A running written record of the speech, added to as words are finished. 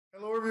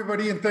Hello,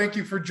 everybody, and thank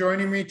you for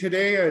joining me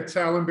today. It's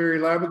Allan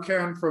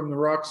Laboucan from the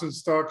Rocks and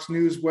Stocks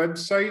News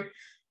website.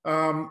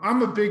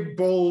 I'm a big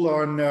bull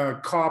on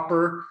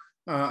copper.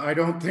 I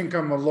don't think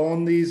I'm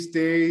alone these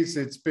days.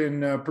 It's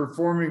been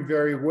performing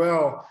very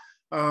well.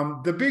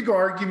 The big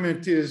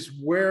argument is,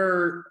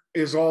 where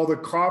is all the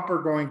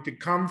copper going to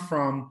come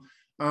from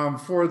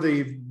for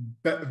the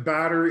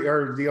battery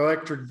or the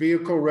electric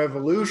vehicle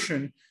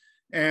revolution?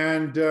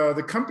 And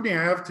the company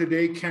I have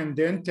today,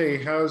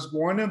 Candente, has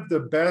one of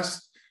the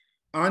best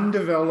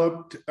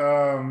undeveloped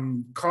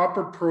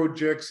copper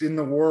projects in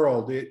the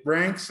world. It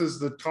ranks as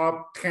the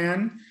top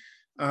 10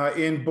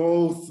 in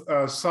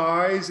both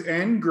size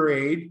and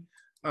grade.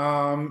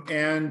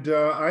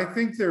 I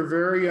think they're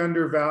very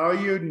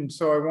undervalued. And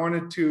so I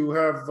wanted to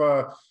have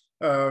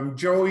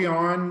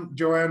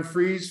Joanne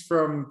Fries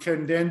from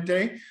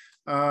Candente.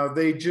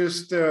 They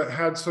just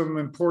had some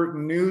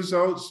important news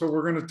out, so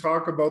we're going to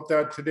talk about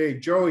that today.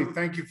 Joey,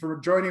 thank you for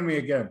joining me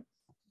again.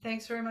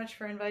 Thanks very much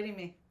for inviting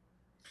me.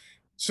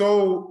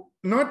 So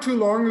not too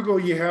long ago,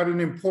 you had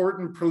an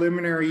important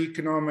preliminary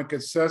economic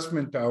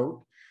assessment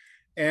out.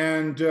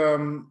 And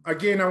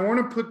again, I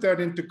want to put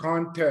that into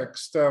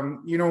context.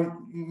 You know,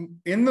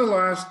 in the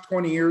last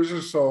 20 years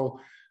or so,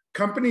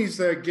 companies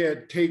that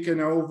get taken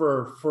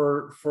over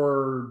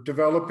for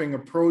developing a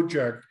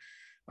project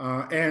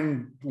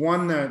and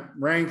one that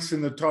ranks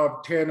in the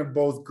top 10 of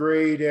both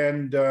grade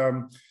and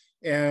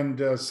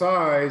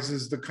size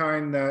is the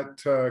kind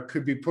that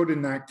could be put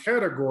in that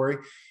category.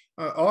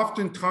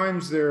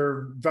 Oftentimes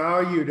they're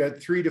valued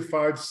at 3 to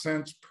 5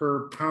 cents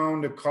per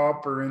pound of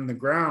copper in the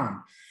ground.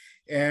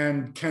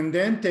 And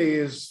Candente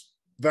is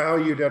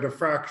valued at a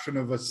fraction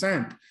of a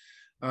cent.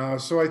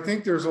 So I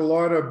think there's a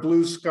lot of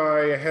blue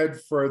sky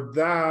ahead for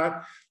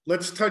that.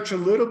 Let's touch a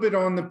little bit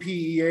on the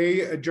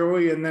PEA,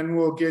 Joey, and then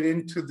we'll get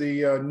into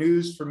the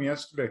news from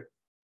yesterday.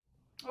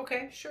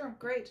 Okay, sure,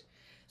 great.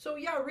 So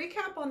yeah,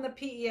 recap on the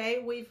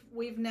PEA.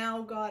 We've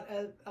now got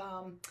a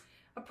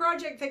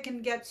project that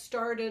can get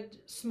started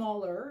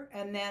smaller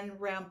and then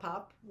ramp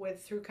up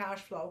through cash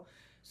flow.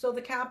 So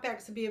the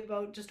capex would be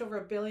about just over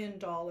 $1 billion,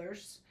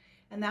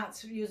 and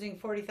that's using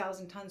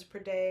 40,000 tons per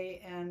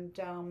day and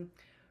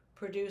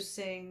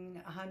producing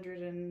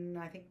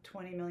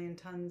 120 million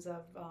tons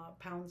of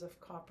pounds of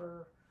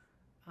copper.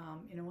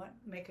 You know what?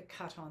 Make a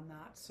cut on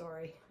that.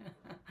 Sorry,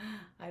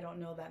 I don't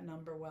know that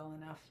number well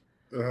enough.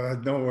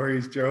 No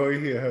worries,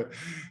 Joey.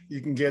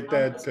 You can get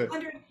that.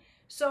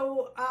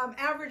 So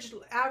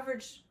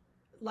average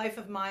life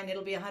of mine,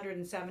 it'll be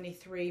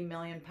 173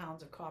 million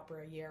pounds of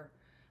copper a year,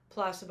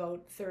 plus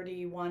about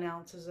 31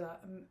 ounces,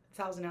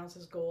 1,000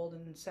 ounces gold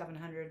and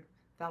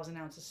 700,000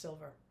 ounces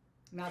silver.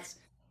 And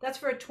that's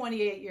for a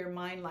 28-year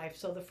mine life.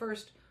 So the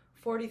first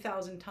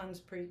 40,000 tons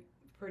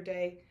per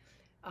day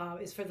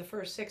is for the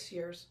first 6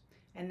 years,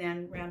 and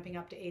then ramping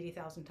up to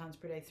 80,000 tons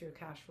per day through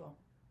cash flow.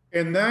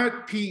 And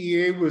that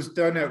PEA was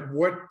done at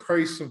what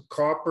price of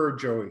copper,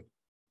 Joey?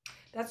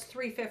 That's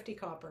 350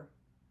 copper.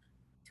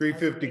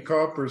 350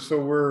 copper. So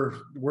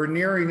we're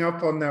nearing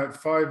up on that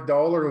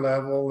 $5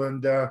 level,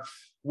 and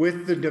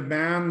with the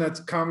demand that's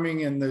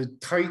coming and the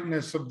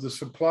tightness of the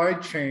supply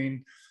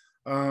chain,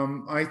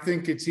 I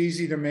think it's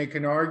easy to make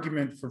an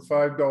argument for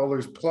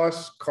 $5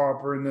 plus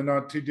copper in the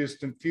not too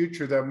distant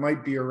future that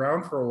might be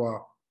around for a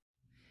while.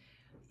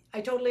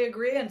 I totally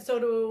agree, and so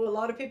do a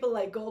lot of people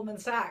like Goldman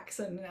Sachs,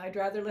 and I'd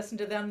rather listen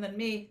to them than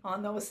me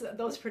on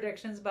those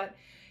predictions. But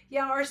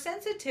yeah, our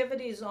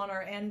sensitivities on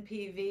our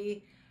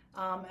NPV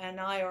and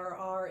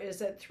IRR is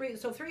at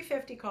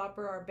 350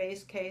 copper, our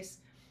base case,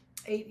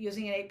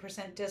 using an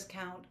 8%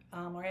 discount.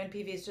 Our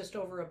NPV is just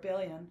over $1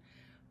 billion.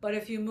 But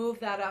if you move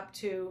that up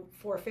to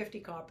 450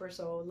 copper,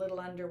 so a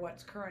little under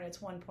what's current, it's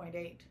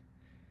 1.8,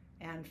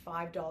 and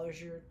 $5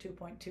 you're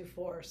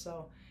 2.24.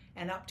 So,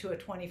 and up to a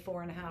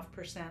 24.5%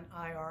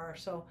 IRR.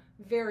 So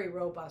very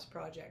robust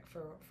project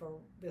for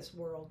this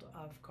world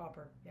of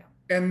copper. Yeah.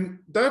 And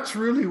that's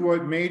really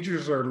what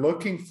majors are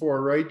looking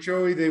for, right,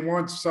 Joey? They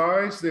want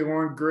size, they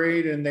want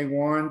grade, and they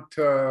want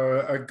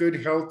a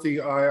good, healthy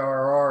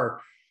IRR.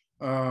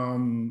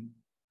 And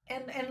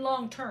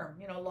long term,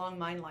 you know, long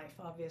mine life,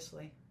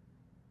 obviously.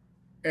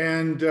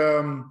 And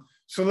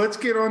so let's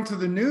get on to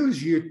the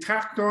news. You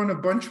tacked on a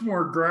bunch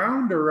more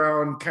ground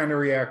around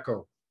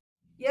Canariaco.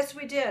 Yes,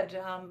 we did.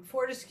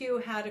 Fortescue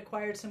had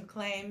acquired some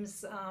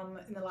claims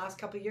in the last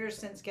couple of years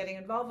since getting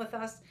involved with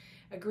us,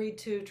 agreed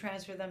to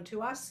transfer them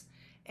to us.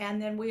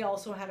 And then we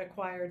also had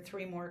acquired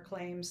 3 more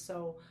claims.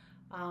 So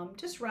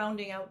just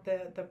rounding out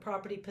the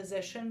property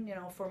position, you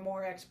know, for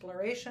more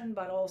exploration,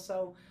 but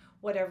also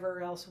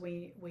whatever else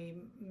we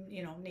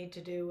you know, need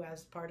to do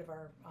as part of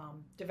our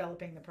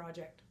developing the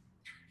project.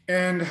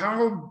 And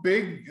how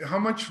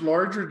much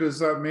larger does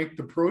that make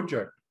the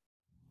project?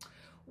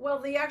 Well,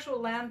 the actual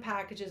land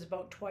package is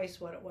about twice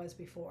what it was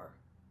before,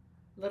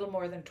 a little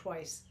more than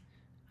twice.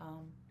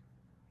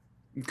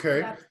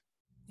 Okay.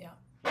 Yeah.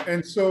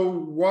 And so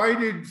why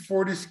did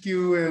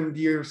Fortescue and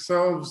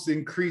yourselves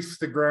increase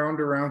the ground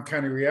around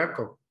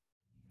Canariaco?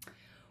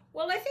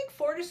 Well, I think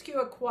Fortescue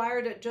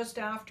acquired it just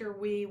after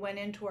we went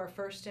into our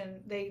first,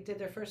 and they did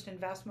their first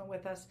investment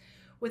with us,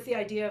 with the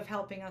idea of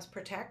helping us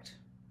protect.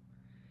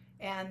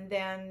 And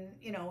then,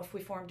 if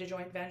we formed a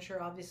joint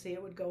venture, obviously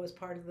it would go as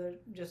part of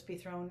just be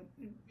thrown,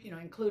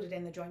 included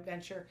in the joint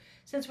venture.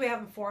 Since we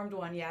haven't formed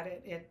one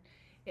yet, it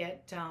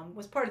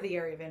was part of the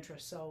area of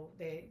interest. So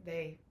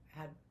they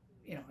had,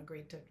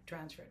 agreed to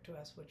transfer it to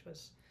us, which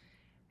was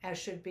as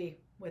should be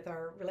with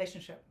our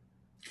relationship.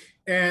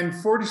 And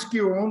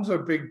Fortescue owns a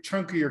big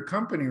chunk of your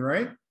company,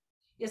 right?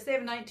 Yes, they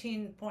have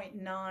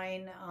 19.9,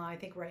 I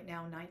think right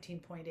now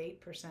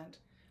 19.8%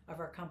 of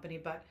our company,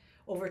 but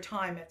over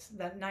time it's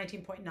that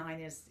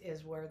 19.9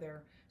 is where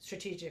they're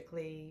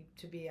strategically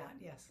to be at.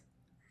 Yes.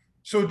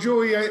 So,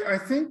 Joey, I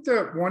think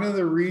that one of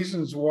the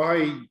reasons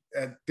why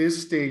at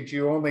this stage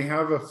you only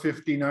have a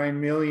 $59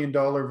 million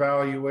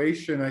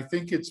valuation, I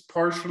think it's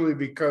partially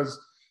because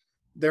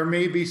there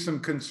may be some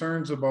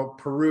concerns about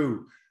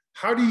Peru.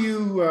 How do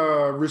you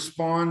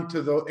respond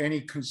to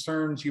any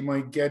concerns you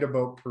might get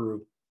about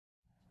Peru?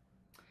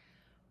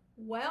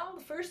 Well,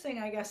 the first thing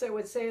I guess I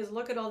would say is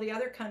look at all the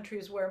other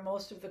countries where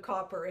most of the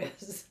copper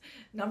is.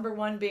 Number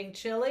one being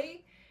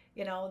Chile,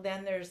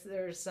 then there's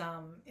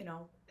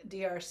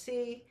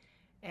DRC,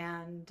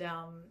 and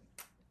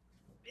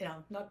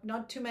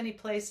not too many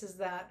places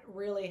that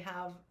really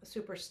have a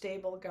super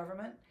stable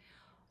government.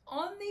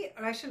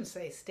 I shouldn't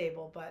say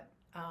stable, but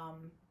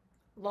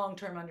long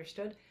term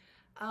understood.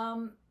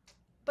 Um,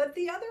 but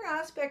the other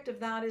aspect of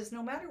that is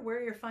no matter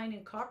where you're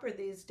finding copper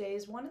these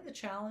days, one of the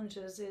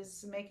challenges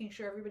is making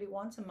sure everybody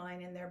wants a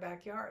mine in their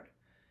backyard.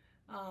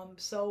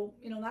 So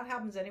that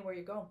happens anywhere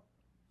you go.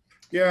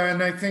 Yeah,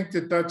 and I think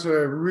that that's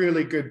a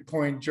really good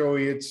point,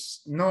 Joey.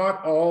 It's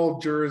not all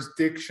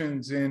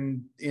jurisdictions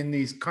in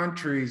these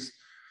countries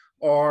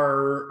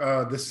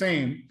are the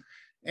same.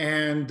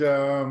 And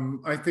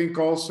I think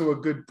also a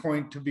good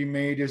point to be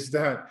made is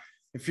that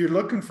if you're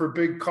looking for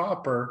big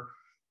copper,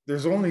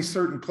 there's only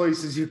certain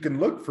places you can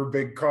look for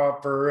big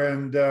copper,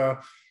 and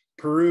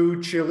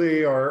Peru,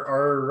 Chile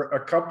are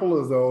a couple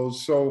of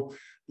those. So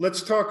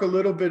let's talk a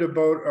little bit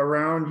about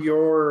around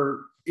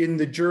in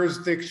the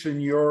jurisdiction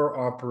you're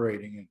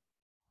operating in.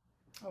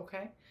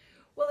 Okay.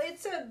 Well,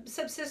 it's a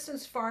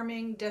subsistence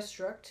farming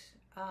district.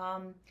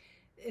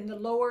 In the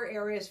lower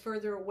areas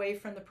further away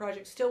from the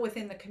project, still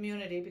within the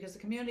community, because the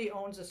community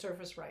owns the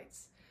surface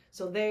rights.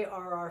 So they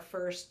are our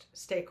first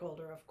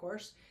stakeholder, of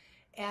course.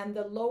 And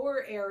the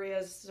lower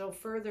areas, so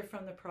further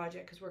from the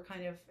project, because we're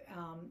kind of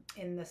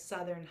in the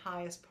southern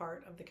highest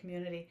part of the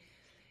community,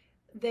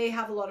 they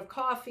have a lot of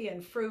coffee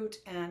and fruit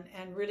and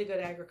really good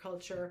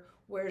agriculture,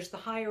 whereas the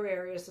higher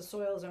areas, the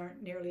soils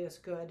aren't nearly as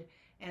good.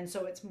 And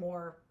so it's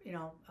more,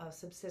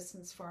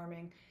 subsistence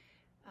farming.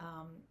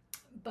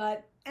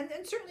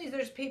 And certainly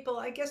there's people,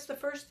 I guess the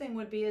first thing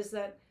would be is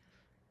that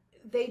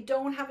they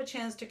don't have a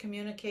chance to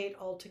communicate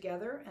all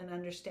together and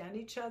understand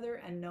each other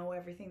and know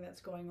everything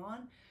that's going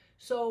on.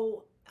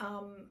 So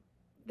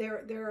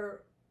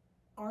there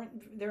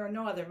are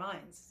no other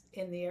mines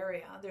in the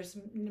area. There's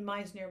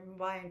mines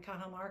nearby in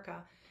Cajamarca,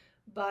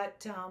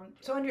 but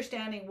so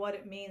understanding what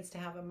it means to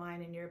have a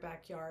mine in your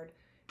backyard,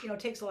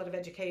 takes a lot of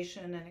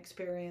education and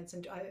experience.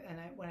 And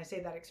when I say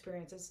that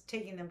experience, it's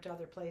taking them to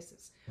other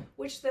places,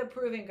 which the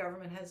Peruvian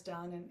government has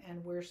done,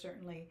 and we're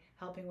certainly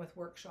helping with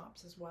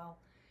workshops as well.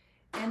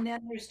 And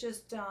then there's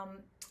just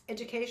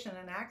education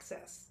and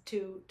access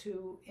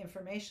to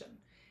information.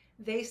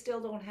 They still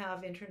don't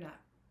have internet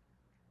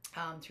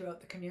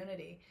throughout the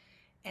community,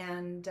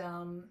 and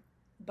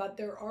but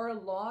there are a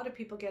lot of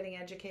people getting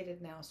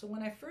educated now. So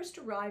when I first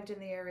arrived in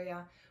the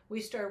area, we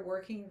started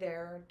working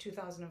there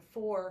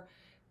 2004.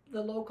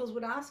 The locals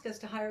would ask us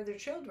to hire their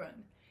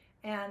children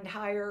and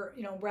hire,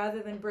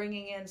 rather than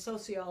bringing in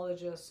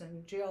sociologists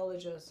and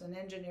geologists and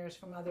engineers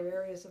from other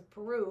areas of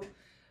Peru,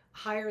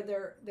 hire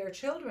their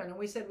children. And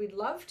we said we'd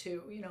love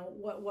to.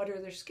 What are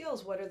their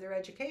skills, what are their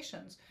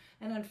educations?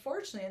 And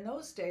unfortunately in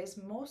those days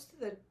most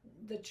of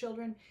the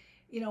children,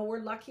 were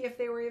lucky if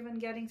they were even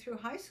getting through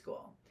high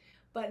school.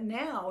 But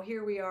now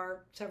here we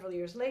are several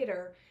years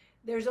later,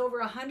 there's over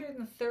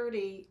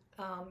 130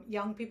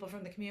 young people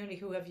from the community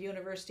who have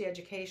university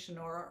education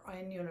or are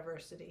in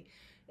university.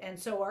 And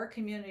so our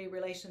community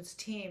relations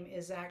team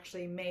is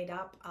actually made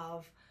up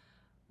of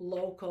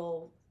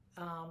locals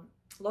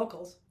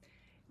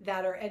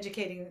that are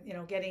educating,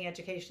 getting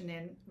education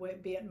in,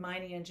 be it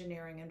mining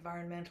engineering,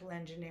 environmental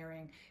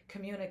engineering,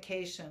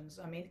 communications.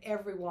 I mean,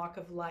 every walk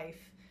of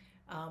life,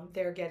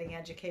 they're getting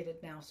educated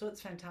now. So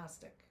it's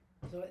fantastic.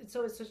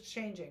 So it's just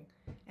changing.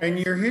 And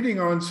you're hitting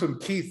on some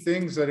key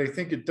things that I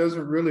think it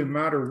doesn't really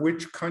matter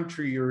which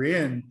country you're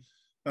in.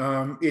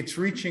 It's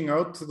reaching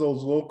out to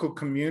those local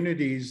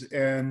communities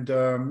and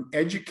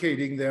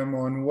educating them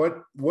on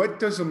what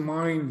does a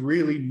mine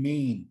really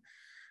mean.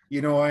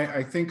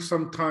 I think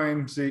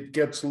sometimes it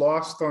gets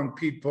lost on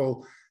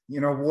people,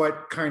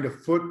 what kind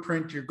of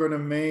footprint you're going to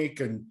make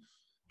and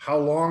how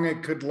long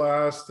it could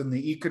last and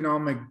the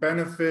economic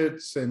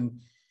benefits. And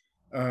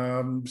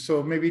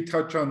so maybe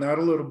touch on that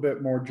a little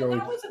bit more, Joey. Well,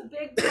 that was a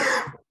big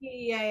part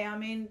Yeah, I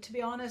mean, to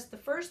be honest, the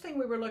first thing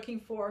we were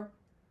looking for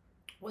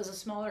was a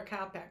smaller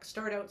capex,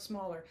 start out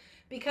smaller,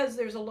 because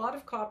there's a lot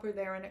of copper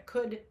there, and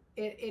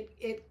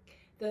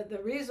the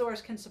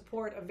resource can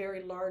support a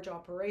very large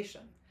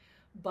operation.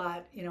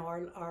 But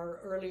our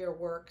earlier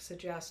work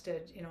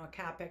suggested a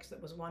capex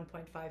that was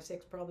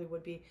 1.56 probably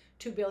would be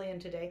 2 billion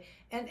today,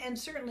 and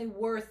certainly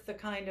worth the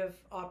kind of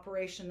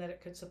operation that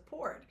it could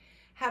support.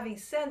 Having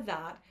said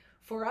that,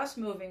 for us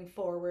moving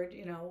forward,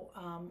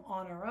 on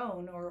our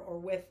own, or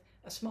with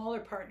a smaller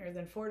partner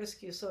than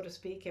Fortescue, so to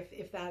speak,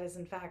 if that is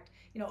in fact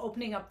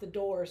opening up the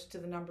doors to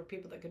the number of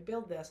people that could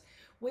build this,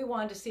 we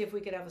wanted to see if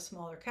we could have a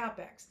smaller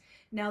capex.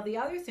 Now, the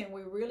other thing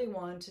we really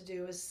wanted to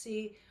do is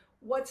see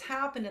what's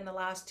happened in the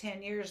last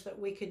 10 years that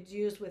we could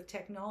use with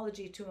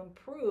technology to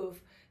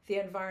improve the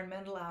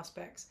environmental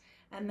aspects.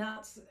 And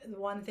that's the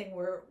one thing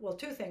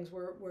two things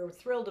we're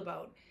thrilled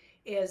about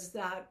is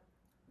that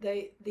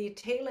the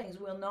tailings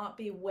will not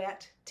be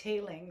wet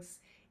tailings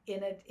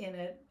in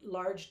a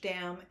large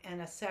dam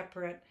and a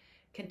separate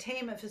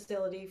containment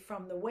facility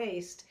from the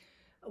waste,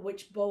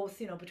 which both,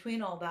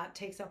 between all that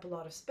takes up a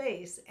lot of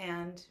space.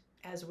 And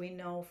as we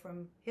know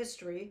from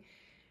history,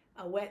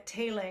 wet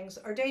tailings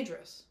are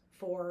dangerous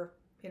for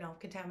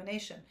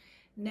contamination.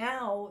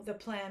 Now the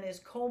plan is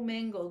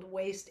commingled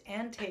waste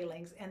and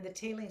tailings, and the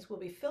tailings will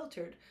be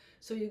filtered,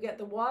 so you get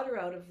the water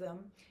out of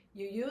them.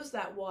 You use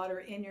that water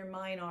in your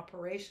mine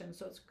operation,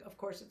 so of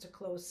course it's a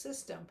closed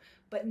system,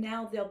 but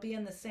now they'll be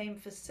in the same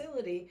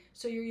facility,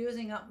 so you're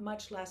using up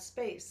much less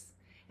space.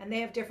 And they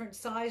have different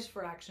size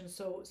fractions,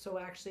 so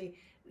actually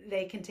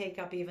they can take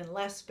up even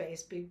less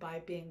space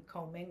by being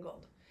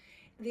commingled.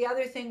 The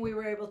other thing we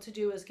were able to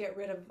do is get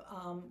rid of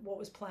what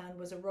was planned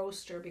was a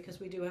roaster, because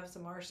we do have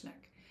some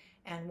arsenic.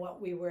 And what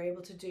we were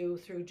able to do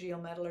through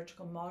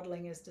geometallurgical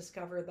modeling is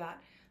discover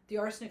that the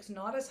arsenic's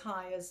not as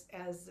high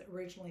as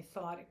originally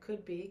thought it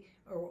could be,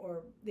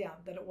 or yeah,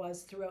 that it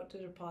was throughout the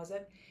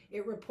deposit.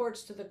 It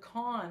reports to the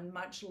con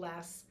much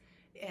less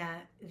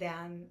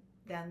than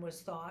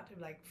was thought,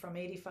 like from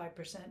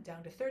 85%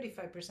 down to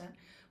 35%.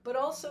 But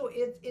also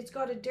it's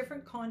got a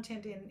different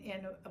content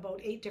in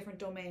about 8 different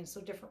domains,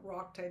 so different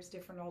rock types,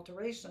 different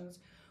alterations,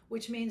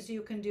 which means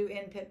you can do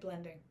in-pit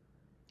blending.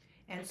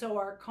 And so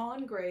our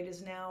con grade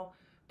is now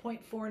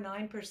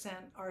 0.49%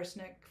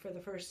 arsenic for the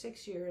first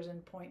 6 years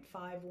and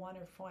 0.51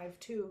 or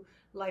 52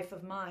 life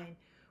of mine,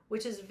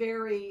 which is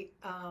very,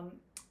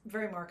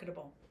 very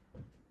marketable.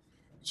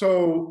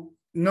 So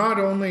not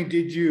only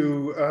did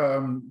you,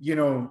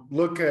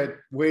 look at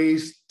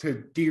ways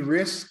to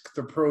de-risk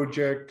the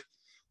project,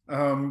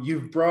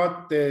 you've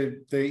brought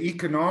the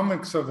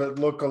economics of it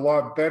look a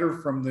lot better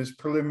from this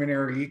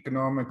preliminary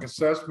economic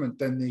assessment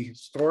than the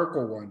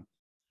historical one.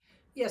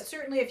 Yes,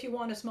 certainly if you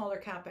want a smaller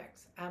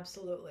capex,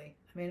 absolutely.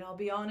 I mean, I'll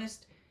be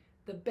honest,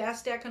 the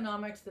best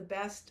economics, the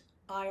best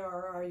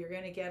IRR you're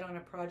going to get on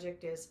a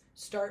project is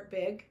start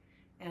big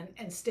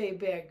and stay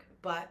big.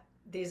 But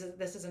this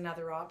is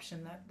another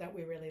option that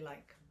we really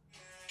like.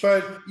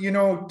 But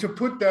to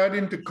put that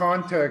into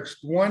context,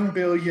 1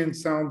 billion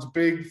sounds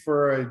big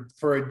for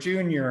a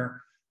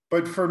junior,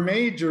 but for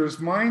majors,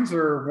 mines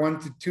are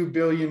 $1 to $2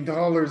 billion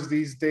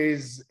these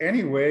days,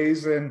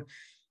 anyways. And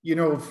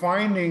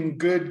finding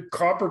good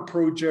copper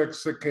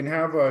projects that can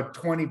have a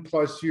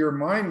 20+ year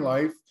mine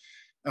life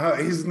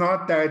is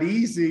not that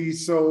easy.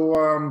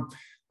 So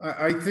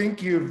I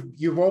think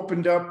you've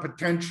opened up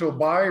potential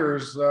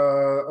buyers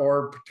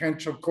or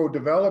potential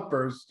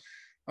co-developers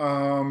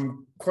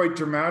quite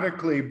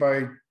dramatically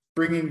by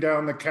bringing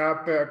down the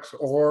capex,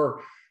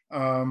 or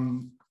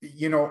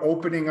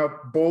opening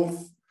up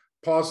both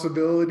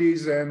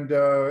possibilities, and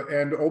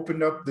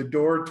opened up the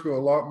door to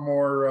a lot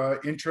more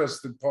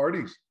interested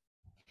parties.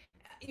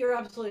 You're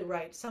absolutely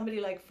right. Somebody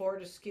like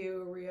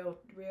Fortescue, Rio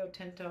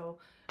Tinto,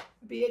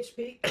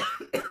 BHP,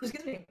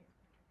 excuse me,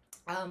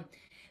 um,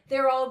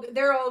 they're all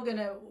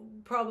gonna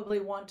probably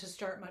want to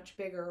start much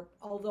bigger.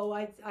 Although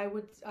I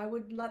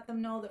would let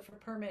them know that for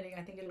permitting,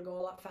 I think it'll go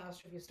a lot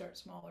faster if you start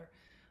smaller.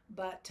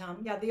 But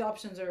yeah, the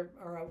options are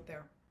out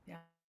there. Yeah.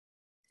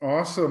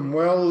 Awesome.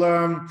 Well,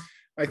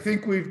 I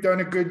think we've done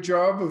a good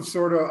job of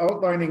sort of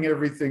outlining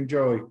everything,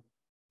 Joey.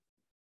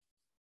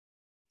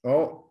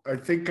 Oh, I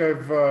think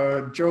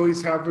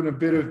Joey's having a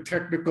bit of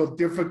technical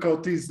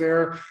difficulties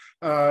there.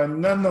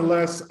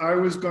 Nonetheless, I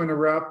was going to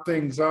wrap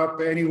things up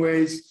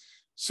anyways.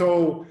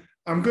 So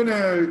I'm going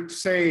to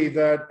say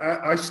that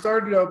I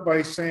started out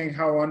by saying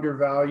how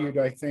undervalued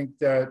I think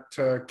that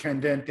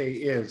Candente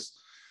is.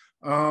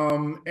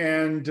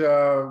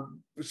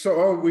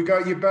 We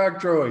got you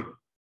back, Joey.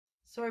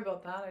 Sorry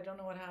about that. I don't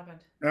know what happened.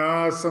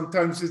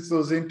 Sometimes it's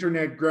those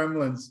internet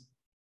gremlins.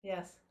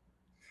 Yes.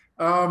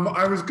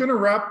 I was going to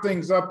wrap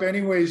things up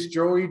anyways,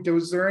 Joey.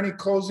 Was there any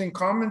closing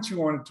comments you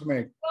wanted to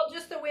make? Well,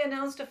 just that we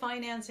announced a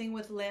financing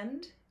with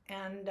Lind,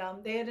 and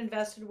they had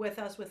invested with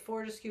us with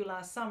Fortescue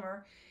last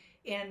summer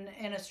in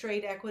a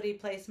straight equity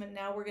placement.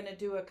 Now we're going to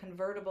do a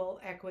convertible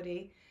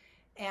equity,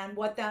 and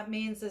what that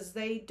means is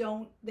they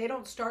don't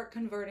start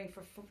converting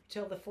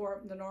till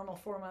the normal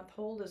 4-month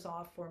hold is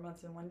off, 4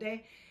 months and 1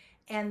 day,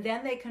 and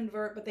then they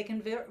convert, but they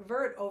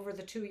convert over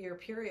the 2-year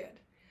period.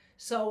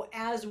 So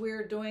as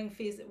we're doing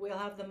we'll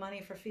have the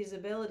money for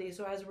feasibility.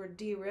 So as we're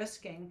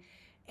de-risking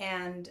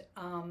and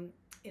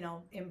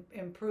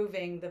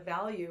improving the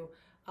value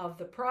of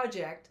the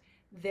project,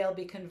 they'll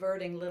be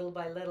converting little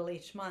by little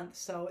each month.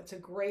 So it's a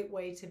great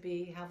way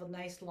to have a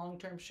nice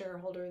long-term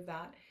shareholder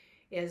that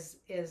is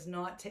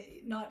not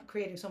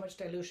creating so much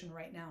dilution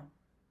right now.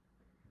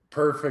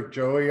 Perfect,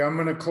 Joey. I'm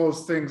going to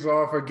close things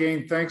off.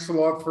 Again, thanks a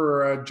lot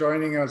for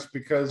joining us,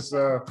 because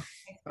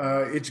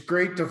it's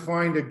great to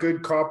find a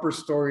good copper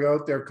story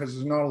out there, because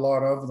there's not a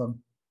lot of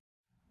them.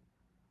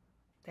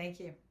 Thank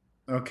you.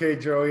 Okay,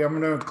 Joey, I'm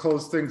going to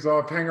close things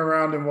off. Hang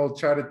around and we'll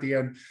chat at the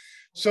end.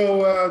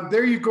 So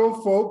there you go,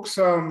 folks.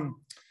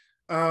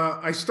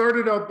 I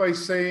started out by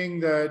saying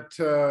that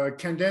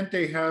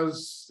Candente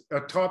has a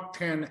top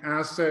 10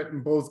 asset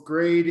in both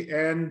grade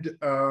and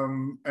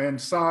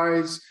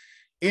size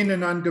in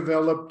an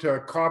undeveloped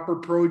copper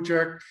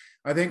project.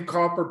 I think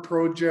copper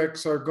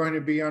projects are going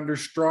to be under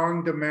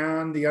strong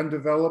demand, the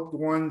undeveloped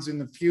ones in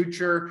the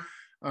future.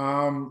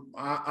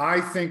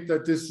 I think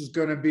that this is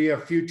going to be a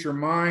future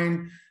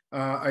mine.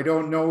 I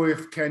don't know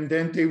if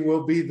Candente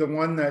will be the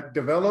one that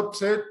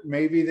develops it.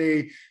 Maybe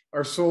they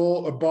are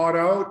bought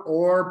out,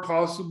 or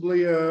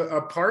possibly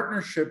a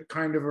partnership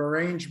kind of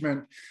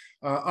arrangement.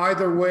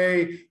 Either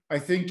way, I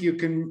think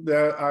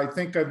I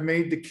think I've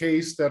made the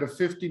case that a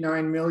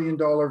 $59 million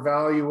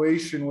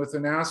valuation with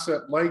an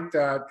asset like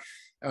that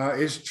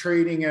is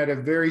trading at a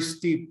very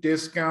steep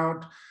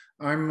discount.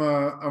 I'm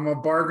a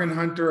bargain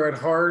hunter at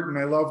heart, and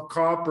I love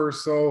copper.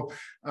 So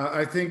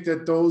I think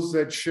that those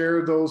that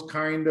share those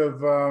kind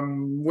of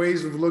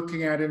ways of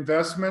looking at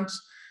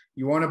investments,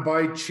 you want to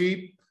buy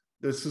cheap,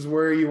 this is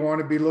where you want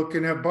to be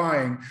looking at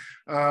buying.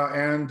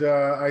 And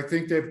I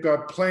think they've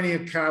got plenty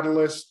of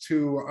catalysts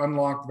to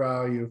unlock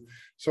value.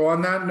 So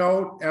on that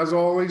note, as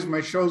always,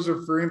 my shows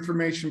are for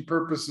information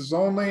purposes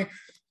only.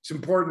 It's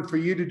important for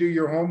you to do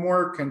your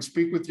homework and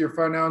speak with your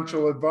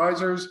financial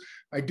advisors.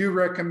 I do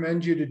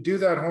recommend you to do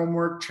that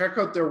homework, check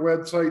out their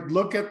website,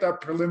 look at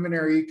that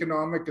preliminary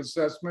economic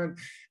assessment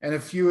and a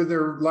few of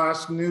their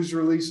last news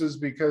releases,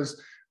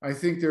 because I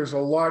think there's a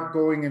lot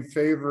going in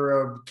favor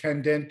of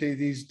Candente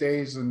these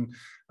days, and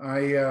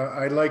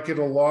I like it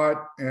a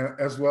lot,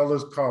 as well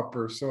as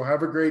copper. So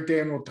have a great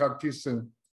day, and we'll talk to you soon.